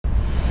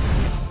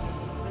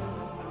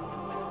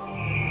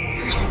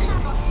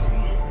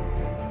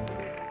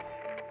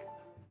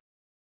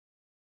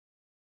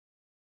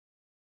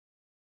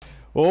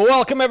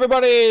Welcome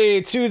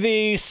everybody to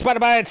the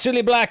Spider-Bite,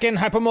 Sully Black, and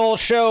Hypermole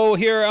show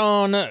here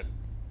on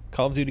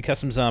Call of Duty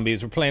Custom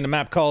Zombies. We're playing a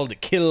map called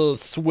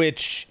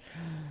Killswitch,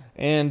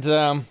 and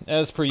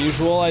as per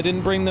usual, I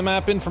didn't bring the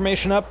map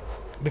information up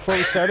before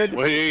we started.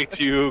 Way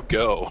to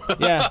go.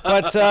 Yeah,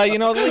 but you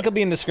know, the link will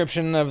be in the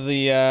description of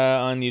the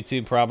on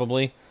YouTube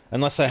probably,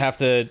 unless I have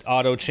to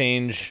auto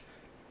change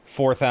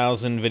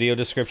 4,000 video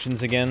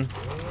descriptions again.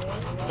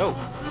 Oh.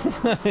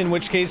 In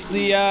which case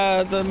the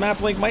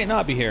map link might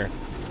not be here.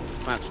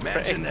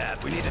 Imagine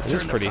that. We need to It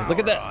is pretty. Look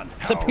at that.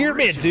 It's a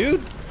pyramid,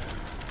 dude.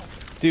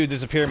 Dude,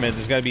 there's a pyramid.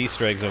 There's got to be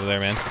Easter eggs over there,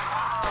 man.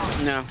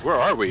 No. Where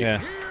are we?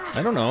 Yeah.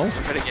 I don't know.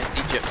 I'm gonna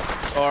guess Egypt.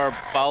 Or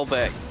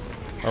Baalbek.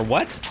 Or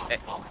what?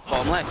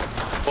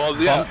 Baalbek.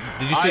 Well, yeah.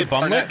 Did you say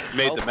Bumlick?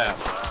 Made the map.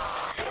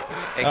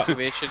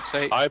 Excavation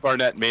site. I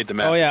Barnett made the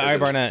map. Oh yeah, I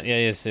Barnett. Yeah,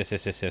 yes.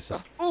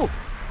 Oh.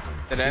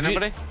 Did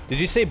anybody? Did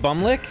you say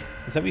Bumlick?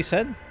 Is that what you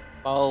said?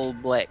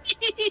 Baalbek.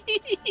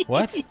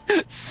 What?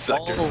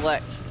 Sucker.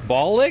 Baalbek.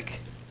 Ballick?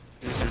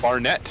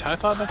 Barnett, I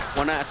thought that.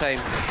 One at a time.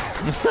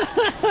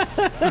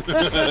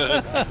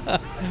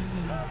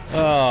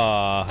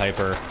 Oh,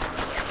 hyper.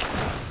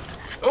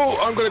 Oh,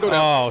 I'm gonna go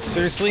down. Oh,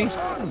 seriously?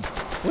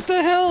 What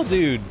the hell,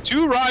 dude?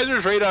 Two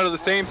risers right out of the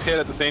same pit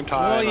at the same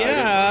time. Well,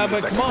 yeah,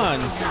 but come on.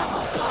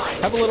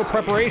 Have a little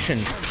preparation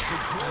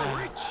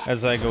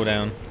as I go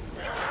down.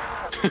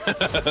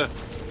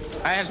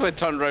 I actually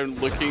turned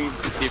around looking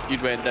to see if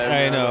you'd went down.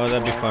 I know,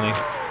 that'd be funny.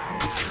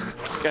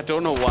 I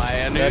don't know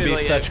why. I knew, That'd be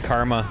like, such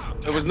karma.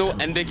 There was no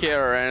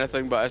indicator or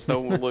anything, but I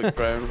still looked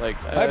around like.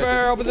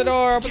 Hyper, open the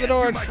door,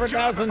 it's for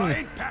 1,000.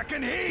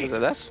 Is it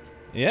this?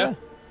 Yeah,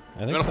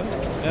 I think so.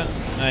 Yeah,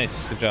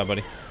 nice. Good job,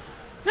 buddy.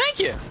 Thank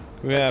you.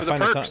 Can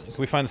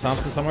we find a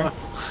Thompson somewhere?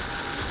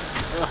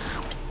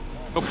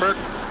 No perk.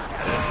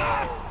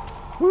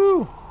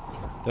 Woo!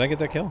 Did I get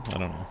that kill? I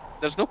don't know.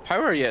 There's no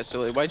power yet,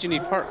 Sully. Why'd you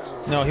need perks?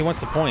 No, he wants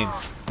the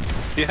points.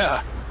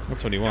 Yeah.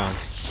 That's what he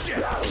wants.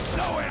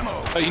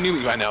 Oh, you knew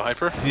me by now,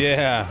 Hyper.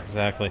 Yeah,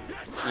 exactly.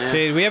 Yeah.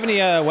 Okay, do we have any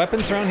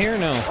weapons around here?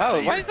 No.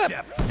 Oh, why is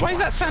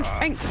that sand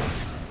pink?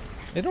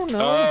 I don't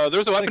know.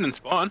 There's a weapon in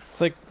spawn.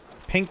 It's like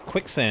pink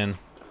quicksand.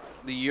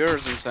 The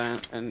yours in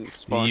sand and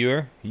spawn.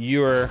 You're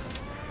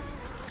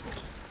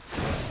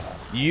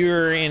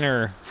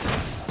inner.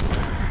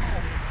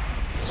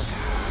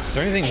 Is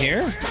there anything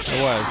here?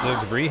 Or what? Is there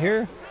debris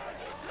here?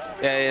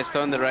 Yeah, it's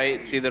on the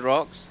right. See the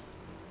rocks?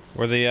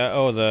 Where the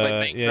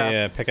like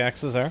yeah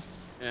pickaxes are?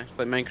 Yeah, it's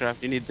like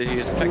Minecraft. You need to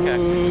use a pickaxe.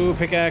 Ooh,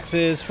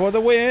 pickaxes for the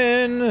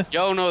win!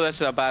 Y'all know this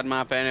is a bad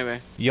map anyway.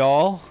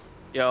 Y'all?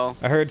 Y'all.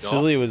 I heard Y'all?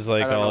 Sully was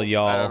like all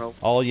y'all.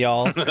 All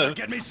y'all.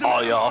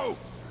 All y'all.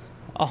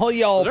 All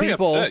y'all Very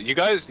people. upset. You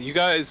guys,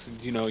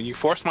 you know, you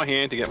forced my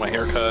hand to get my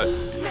hair cut.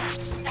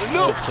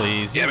 No,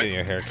 please, you Damn get it.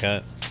 your hair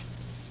cut.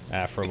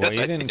 Afro boy, Yes,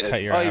 you I didn't did.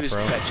 cut your Oh, he was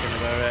afro. bitching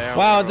about it.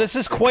 Wow, this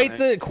is quite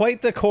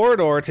the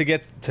corridor to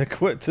get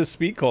to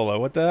Speed Cola.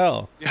 What the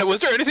hell? Yeah, was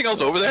there anything else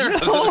over there?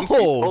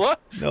 No.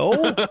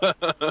 No.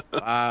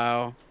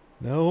 Wow.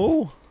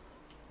 No.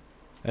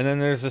 And then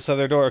there's this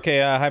other door. Okay,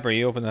 Hyper,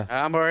 you open the.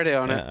 I'm already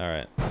on it. All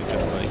right. Good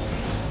job, buddy.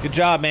 Good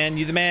job, man.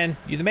 You the man.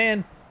 You the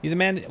man. You the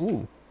man.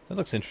 Ooh, that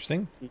looks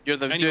interesting. You're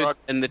the And dude you're-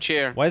 in the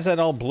chair. Why is that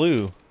all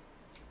blue?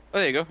 Oh,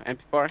 there you go.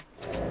 MP4.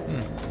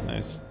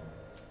 Nice.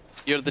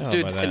 You're the Oh,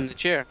 dude by that. in the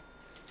chair.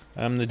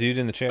 I'm the dude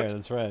in the chair.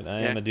 That's right. I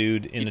am Yeah. a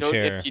dude in You the don't-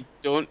 chair. If you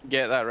don't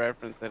get that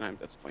reference, then I'm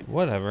disappointed.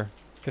 Whatever.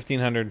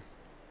 1,500.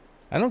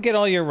 I don't get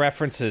all your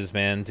references,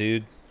 man,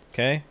 dude.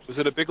 Okay. Was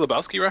it a Big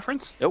Lebowski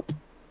reference? Nope.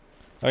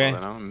 Okay.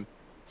 Well, then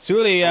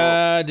Sully,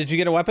 did you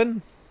get a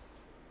weapon?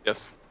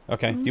 yes.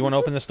 Okay. Do you want to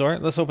open this door?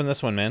 Let's open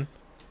this one, man.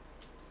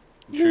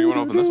 You sure you want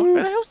to open this Where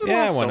one? the hell's the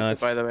Yeah, last why zombie, not?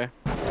 by the way?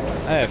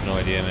 I have no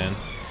idea, man.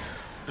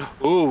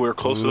 Ooh, we're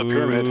close to the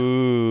pyramid.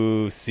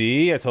 Ooh,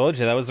 see? I told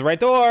you that was the right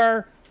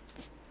door.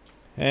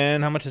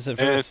 And how much is it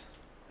for Eh. this?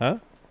 Huh?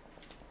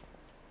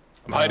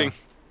 I'm hiding.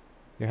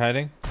 You're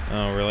hiding?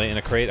 Oh, really? In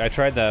a crate? I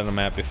tried that on a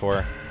map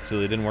before.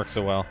 Sully, it didn't work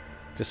so well.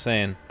 Just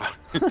saying.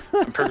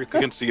 I'm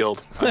perfectly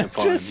concealed. I am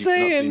fine. Just You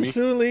cannot see saying, me.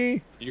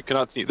 Sully. You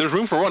cannot see. There's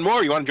room for one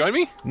more. You want to join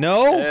me?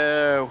 No,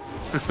 Oh.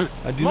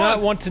 I do Come not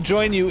on. want to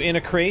join you in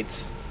a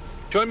crate.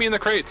 Join me in the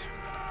crate.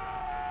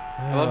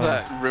 I love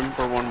that room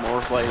for one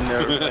more line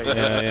there. Like,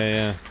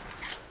 Yeah.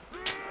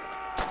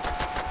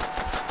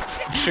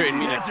 shooting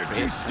me. Are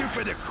too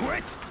stupid to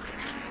quit?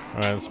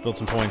 All right, let's build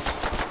some points.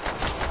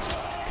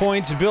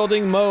 Points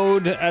building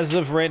mode as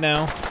of right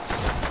now.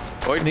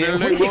 Point Yeah,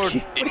 building what are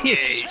mode. you,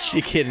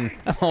 you kidding?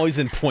 I'm always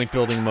in point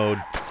building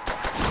mode.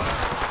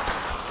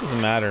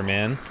 Doesn't matter,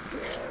 man.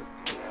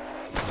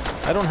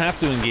 I don't have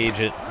to engage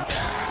it.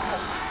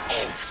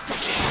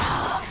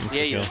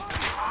 Yeah, you.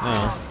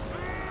 No.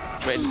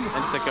 Wait,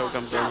 insta kill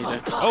comes in, you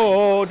do.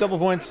 Oh, double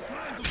points.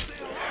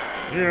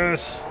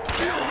 Yes.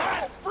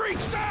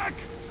 Freak sack!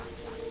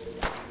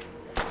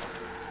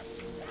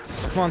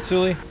 Come on,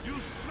 Sully.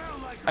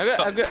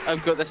 I've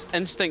got this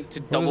instinct to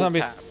the double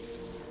zombies? tap,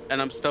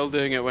 and I'm still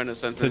doing it when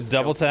it's in To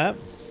double tap?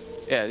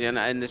 Yeah,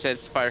 and it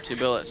says fire 2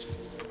 bullets.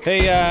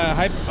 Hey,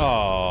 hype.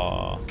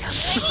 Oh.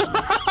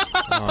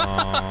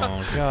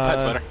 Oh, God.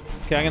 That's better.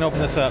 Okay, I'm gonna open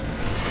this up.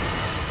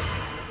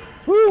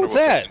 Woo, what's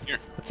that? in here.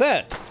 What's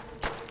that?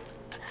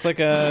 It's like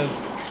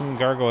some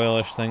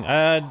gargoyle-ish thing.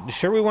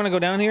 Sure we want to go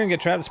down here and get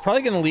trapped? It's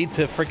probably gonna lead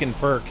to a freaking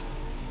perk.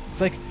 It's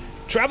like,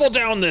 travel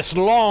down this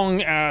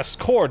long-ass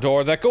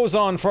corridor that goes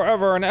on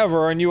forever and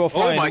ever, and you will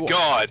find... Oh my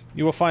God!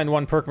 You will find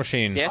one perk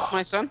machine. Yes,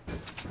 my son.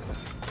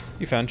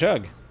 You found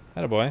Jug.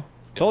 Attaboy.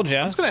 Told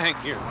ya. I'm just gonna hang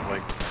here.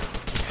 Like,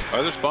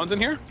 are there spawns in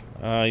here?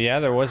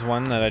 Yeah, there was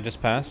one that I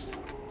just passed.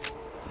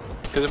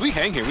 Because if we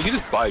hang here, we can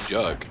just buy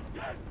Jug.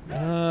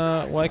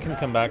 Well, I can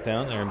come back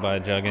down there and buy a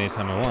Jug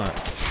anytime I want.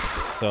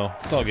 So,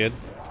 it's all good.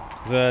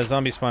 There's a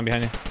zombie spawn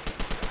behind you.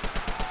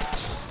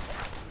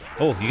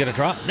 Oh, you got a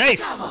drop?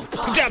 Nice!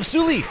 Good job,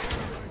 Sully!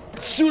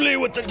 Sully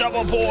with the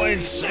double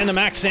points! And a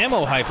max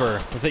ammo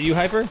hyper. Was that you,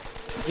 Hyper?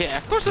 Yeah,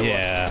 of course it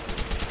Yeah.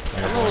 was.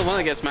 I'm the only one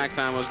that gets max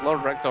ammo. Lord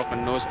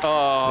Richtofen knows.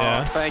 Oh,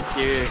 Yeah. thank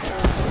you.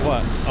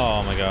 What?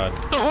 Oh my god.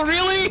 Oh,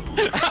 really?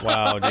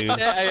 Wow, dude.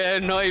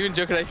 I'm not even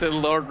joking. I said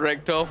Lord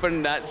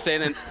Richtofen. That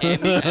sentence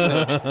ended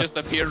and it just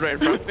appeared right in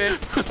front of me.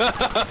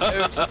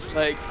 It was just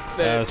like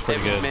That was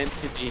pretty it was good. meant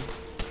to be.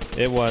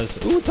 It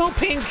was. Ooh, it's all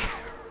pink!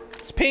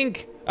 It's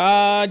pink! Do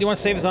you want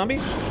to save a zombie?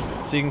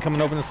 So you can come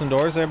and open some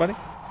doors there, buddy?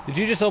 Did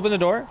you just open the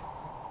door?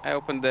 I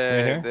opened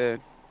Right the.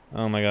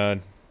 Oh my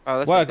god. Oh,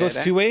 that's Wow, not it goes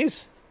dead, two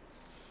ways?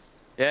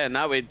 Yeah,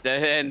 now we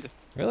dead end.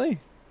 Really?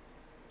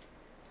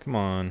 Come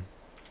on.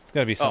 It's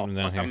gotta be Oh, something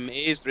down fuck, here. a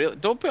maze, really?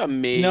 Don't put a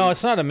maze. No,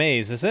 it's not a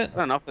maze, is it?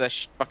 Not enough of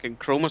this fucking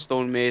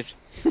chromostone maze.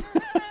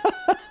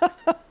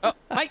 Oh,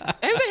 Mike, how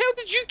the hell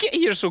did you get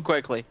here so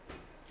quickly?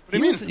 What do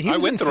you mean? He I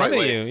was went in the front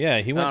right of way. you. Yeah,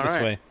 he went All this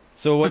right. way.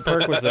 So what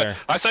perk was there?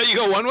 I saw you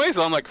go one way,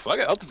 so I'm like, fuck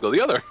it, I'll just go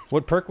the other.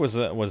 What perk was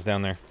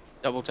down there?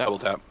 Double tap. Double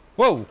tap.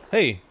 Whoa!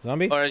 Hey,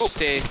 zombie. Or I should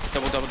say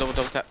double tap, double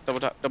tap, double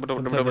tap.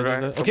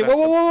 Okay,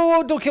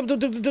 whoa! Don't kill!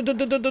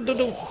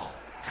 Don't.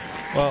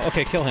 Well,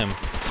 okay, kill him,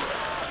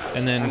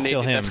 and then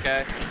kill him. This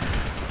guy.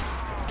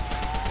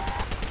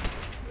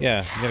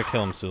 Yeah, you gotta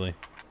kill him, Sully.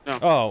 No.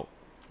 Oh,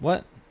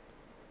 what?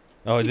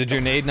 Oh, did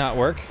your nade not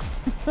work?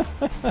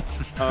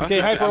 Oh, Okay,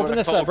 Hyper, I'm open gonna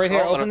this fall up. Right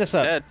here, crawling open this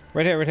up. dead.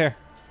 Right here.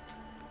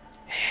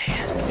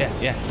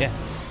 Yeah.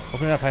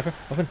 Open it up, Hyper.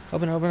 Open.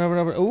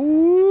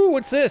 Ooh,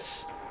 what's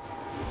this?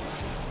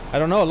 I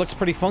don't know. It looks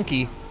pretty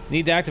funky.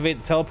 Need to activate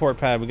the teleport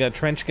pad. We got a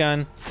trench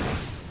gun.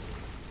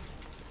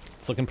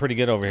 It's looking pretty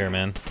good over here,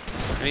 man.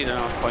 I need an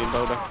off-point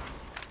builder.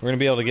 We're gonna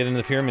be able to get into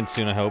the pyramid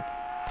soon, I hope.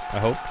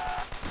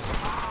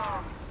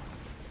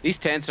 These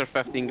tents are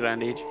 15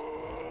 grand each.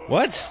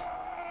 What?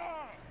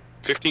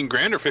 15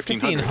 grand or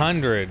 1500?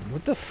 1500.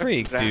 What the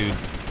freak, 15 dude?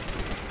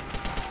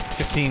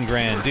 15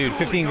 grand. Dude,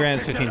 15 grand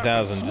is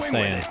 15,000, just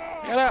saying.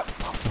 Get up!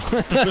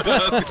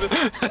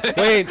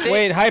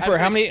 Wait, Hyper,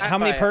 how many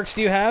Standby. perks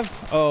do you have?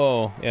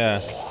 Oh, yeah.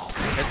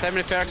 How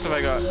many perks have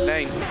I got?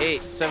 9,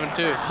 8, 7,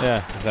 2.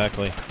 Yeah,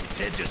 exactly. Its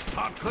head just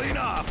popped clean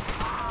off.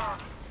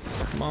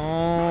 Come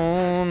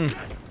on.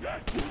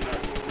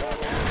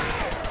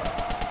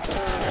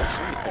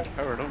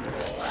 Power, don't we?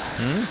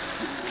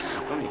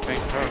 Don't you think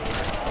power?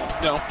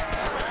 No.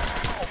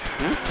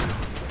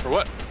 For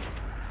what?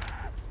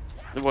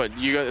 What,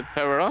 you got the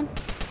power on?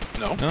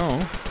 No. No.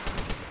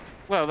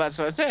 Well, that's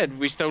what I said.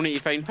 We still need to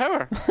find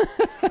power.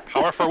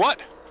 Power for what?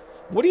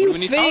 What do you What do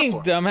we need power think,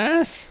 for?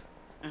 dumbass?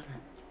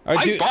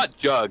 I bought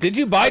Jug. Did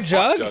you buy I bought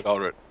Jug? Jug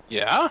already.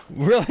 Yeah?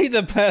 Really?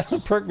 The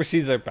perk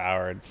machines are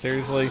powered.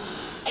 Seriously?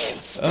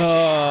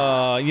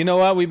 You know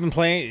what? We've been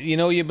playing... You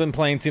know you've been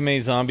playing too many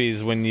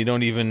zombies when you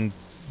don't even,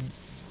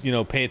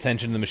 pay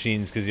attention to the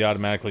machines because you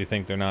automatically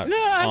think they're not No,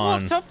 I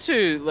on. walked up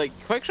to, like,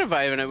 Quick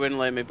Revive and it wouldn't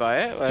let me buy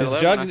it.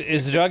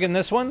 Is Jug in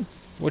this one?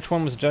 Which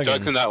one was Jug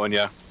Jug's in that one,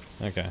 yeah.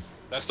 Okay.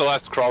 That's the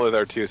last crawler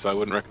there, too, so I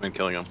wouldn't recommend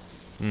killing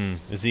him.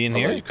 Is he in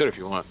Although here? you could if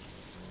you want.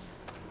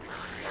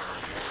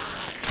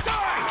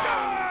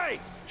 Die!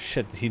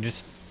 Shit, he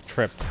just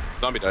tripped.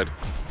 Zombie died.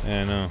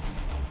 Yeah, I know.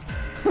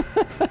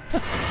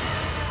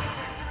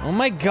 Oh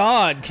my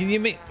god, can you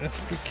make... That's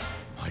freaking...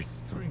 My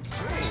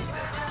strength.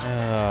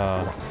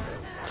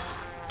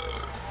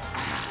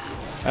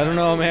 I don't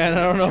know, man.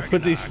 I don't know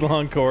with these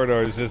long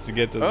corridors just to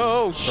get to the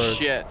Oh, perks.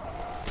 shit.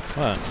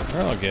 What?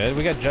 We're all good.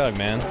 We got Jug,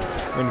 man.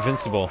 We're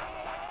invincible.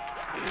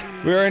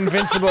 We're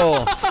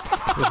invincible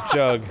with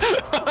Jug.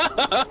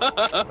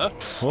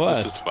 What?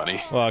 It's just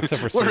funny. Well,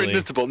 except for We're Sully.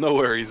 invincible, no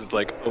worries. It's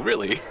like, oh,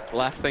 really?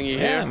 Last thing you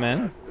Yeah, hear.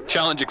 man.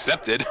 Challenge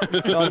accepted.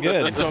 It's all And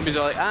good. zombies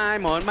are like,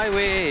 I'm on my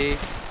way.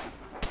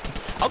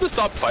 I'll just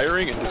stop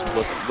firing and just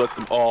let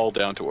them all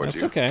down towards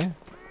That's you. okay.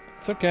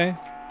 It's okay.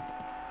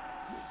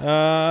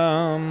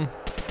 Ow!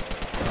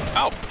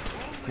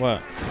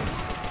 What?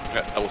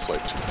 Got double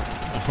swiped.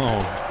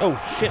 Oh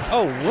shit.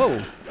 Oh, whoa.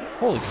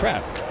 Holy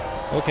crap.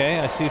 Okay,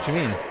 I see what you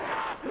mean.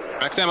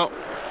 Max ammo.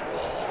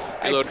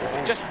 Reload.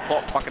 I just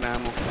bought fucking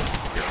ammo.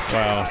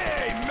 Wow.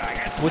 Hey,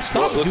 maggots! Well,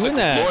 stop Looks doing like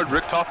that. Lord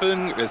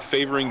Richtofen is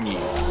favoring me.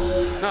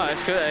 No,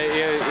 it's good.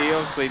 He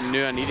obviously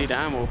knew I needed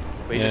ammo,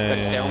 but he just Yeah,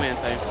 didn't yeah, tell yeah. me in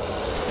time.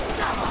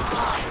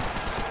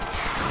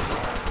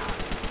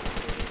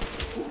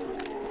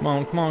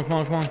 Come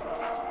on.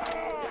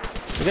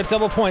 We got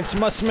double points.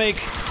 Must make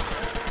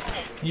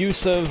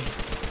use of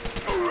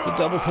the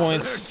double They're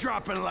points.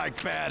 dropping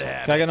like bad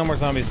habits. I got no more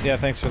zombies. Yeah,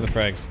 thanks for the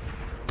frags.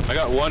 I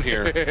got one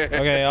here.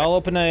 Okay, I'll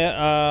open a,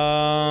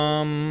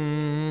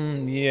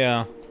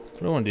 yeah. What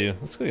do I want to do?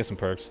 Let's go get some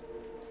perks.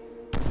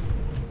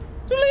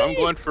 I'm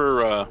going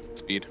for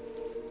speed.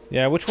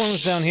 Yeah, which one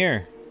was down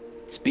here?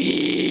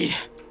 Speed.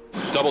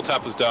 Double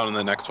tap was down in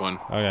the next one.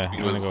 Okay, Speed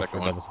I'm was gonna the go second for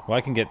one. double. Well,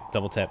 I can get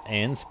double tap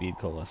and speed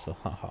cola, so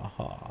ha ha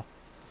ha.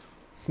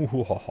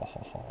 Ooh, ha ha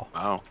ha ha.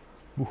 Wow.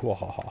 Ooh, ha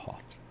ha ha ha.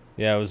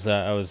 Yeah, I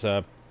was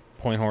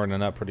point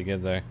horning up pretty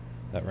good there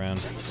that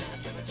round.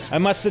 I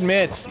must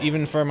admit,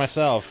 even for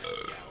myself,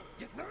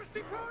 You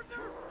thirsty, partner?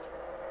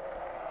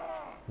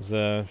 it was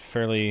a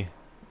fairly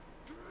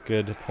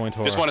good point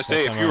horn. Just want to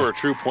say, if you were a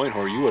true point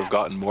whore, you would have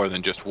gotten more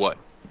than just what?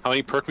 How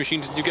many perk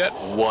machines did you get?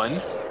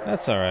 1.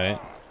 That's all right.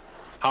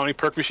 How many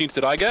perk machines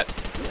did I get?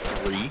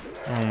 3.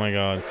 Oh my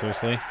god,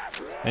 seriously?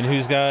 And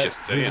who's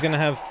Just saying. gonna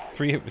have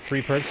three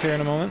perks here in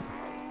a moment?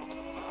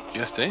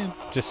 Just saying.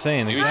 Just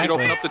saying, Maybe we should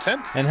exactly. open up the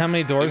tents. And how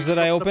many doors did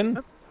I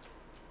open?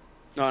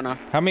 No.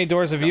 How many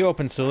doors have you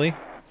opened, Sully?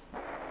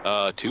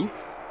 2.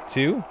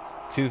 2?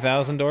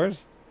 2,000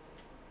 doors?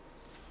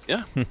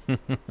 Yeah.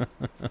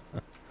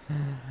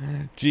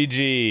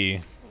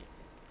 GG.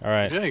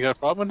 Alright. Yeah, you got a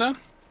problem with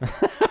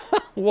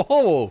that?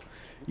 Whoa!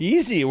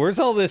 Easy. Where's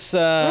all this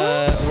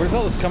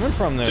coming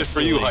from there, Just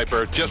for you, Sully?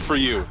 Hyper. Just for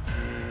you.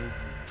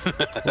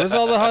 Where's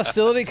all the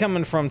hostility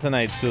coming from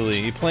tonight,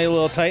 Sully? You play a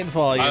little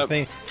Titanfall,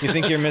 you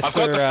think you're Mr. I've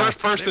got the first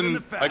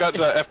person. I got the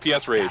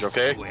FPS rage.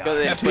 Okay. Got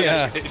the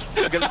Yeah.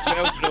 got the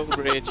 12-year-old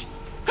rage.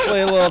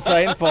 Play a little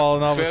Titanfall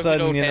and all of a 12-year-old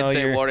sudden, you know,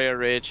 headset you're... warrior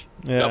rage.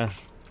 Yeah.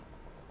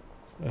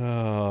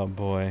 Oh,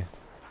 boy.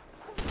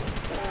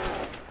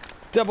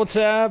 Double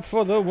tap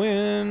for the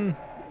win.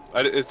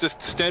 It's just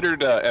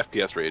standard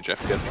FPS rage.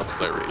 FPS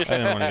multiplayer rage. I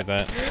didn't want to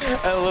get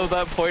that. I love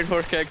that point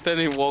where kicked in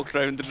and he walked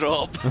around the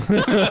drop.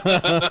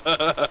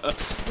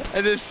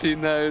 I just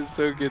seen that, it was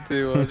so good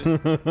to watch.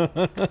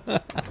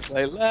 It's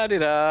like,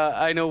 la-di-da,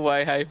 I know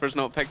why Hyper's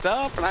not picked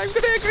up, and I'm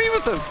gonna agree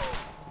with him.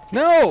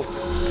 No!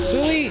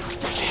 Sully!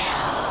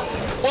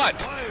 What?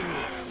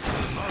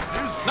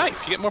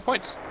 Knife. You get more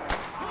points.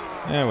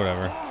 Yeah,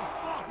 whatever.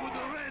 Fuck with the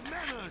red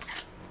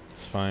menace.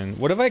 It's fine.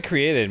 What have I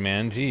created,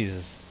 man?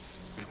 Jesus.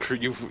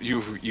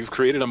 You've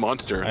created a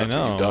monster. I That's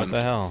know. what you've done. What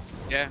the hell?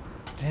 Yeah.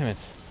 Damn it.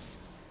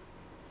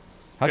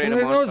 How Create come a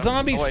there's no monster.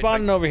 zombies Oh, wait,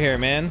 spawning over here,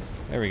 man?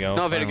 There we go. It's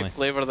not a very finally. good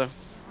flavor, though.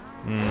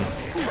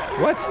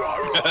 What?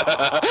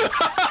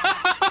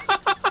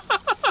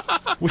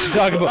 What you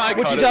talking about?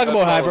 What you talking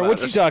about, Hyper?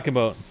 What you talking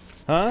about?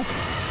 Huh?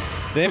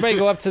 Did anybody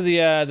go up to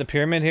the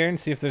pyramid here and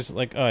see if there's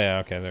like? Oh yeah,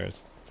 okay, there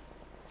is.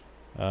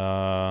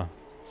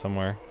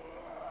 Somewhere.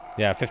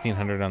 Yeah,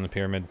 1,500 on the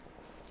pyramid.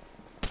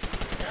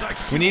 It's like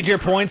We need your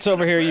points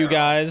over here, you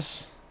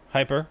guys.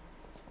 Hyper.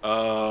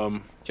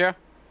 Sure.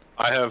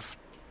 I have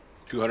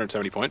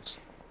 270 points.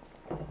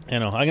 I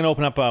know. I'm gonna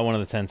open up one of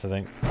the tents, I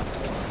think.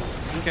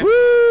 Okay.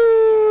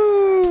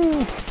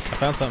 Woo! I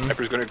found something.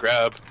 Hyper's gonna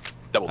grab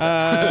double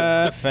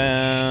tap. I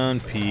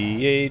found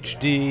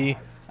PhD.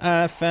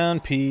 I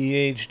found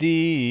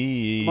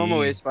PhD. I'm on my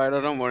way,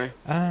 Spider, don't worry.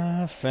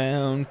 I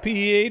found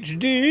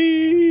PhD.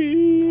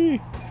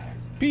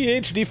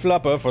 PhD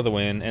flopper for the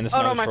win, and it's Oh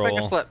not no, a my troll.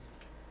 finger slipped.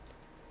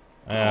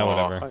 Ah, Aw,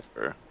 whatever.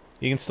 Hyper.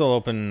 You can still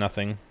open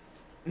nothing.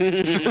 I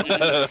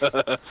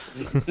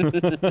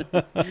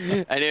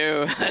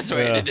know, that's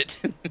why I did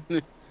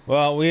it.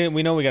 Well, we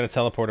know we got a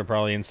teleporter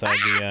probably inside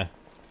the.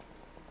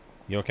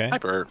 You okay?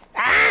 Hyper.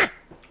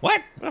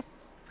 What?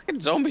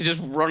 Fucking zombie just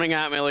running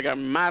at me like a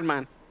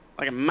madman.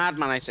 Like a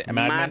madman, I say. A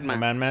madman. A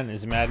madman?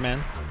 Is he madman?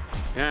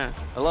 Yeah,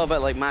 a little bit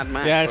like Mad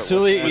Max. Yeah, but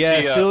Sully. with-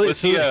 Yeah, Sully.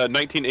 Was he a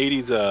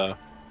 1980s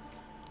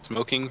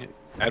smoking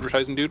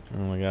advertising dude? Oh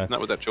my god. Not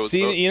what that show was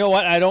See, about. you know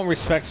what? I don't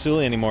respect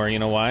Sully anymore. You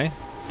know why?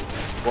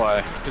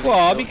 Why?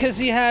 Well, because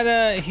he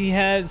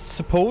had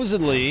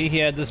supposedly he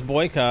had this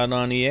boycott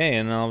on EA,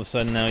 and all of a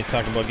sudden now he's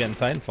talking about getting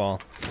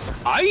Titanfall.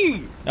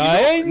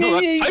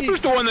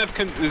 Hyper's the one that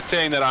is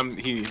saying that I'm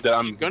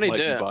Gonna do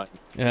it. buying.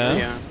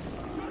 Yeah.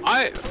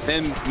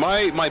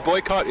 My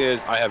boycott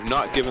is I have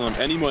not given them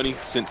any money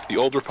since the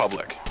Old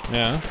Republic.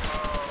 Yeah.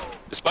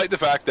 Despite the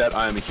fact that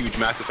I'm a huge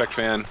Mass Effect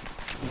fan,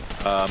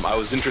 I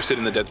was interested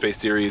in the Dead Space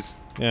series,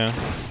 Yeah.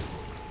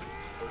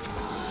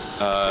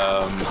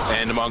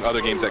 and among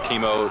other games that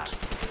came out.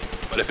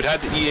 But if it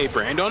had the EA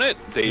brand on it,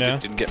 they Yeah.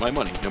 just didn't get my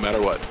money, no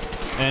matter what.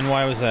 And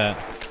why was that?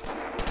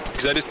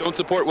 Because I just don't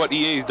support what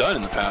EA's done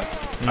in the past.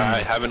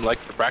 I haven't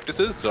liked the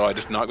practices, so I'm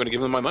just not going to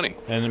give them my money.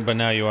 But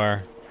now you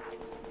are.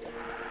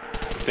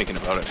 Thinking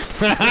about it.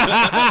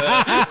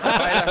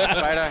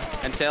 Spider,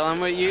 and tell him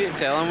what you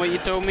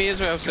told me as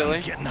well, Silly.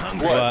 Getting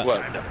hungry.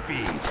 What? Time to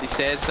feed. He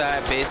says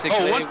that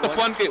basically.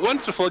 Oh,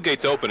 once the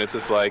floodgates open, it's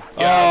just like,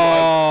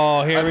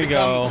 Oh, here I've we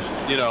go.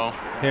 become, you know,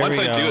 Here once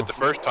we I go. do it the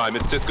first time,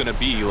 it's just going to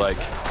be like,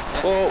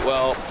 oh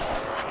well.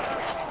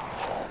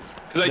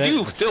 Because I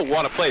do still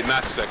want to play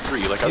Mass Effect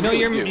 3. Like, You know I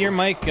really do. your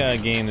mic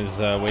gain is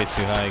way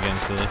too high again,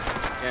 Sully.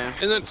 Yeah.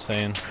 Isn't it? Just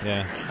saying.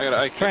 Yeah.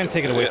 I Try and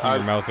take it away from your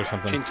I've mouth or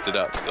something. changed it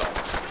up, so.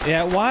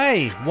 Yeah.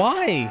 Why?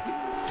 Why?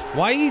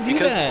 Why you do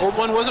Because that? the old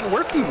one wasn't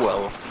working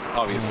well,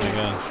 obviously. Oh my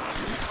God.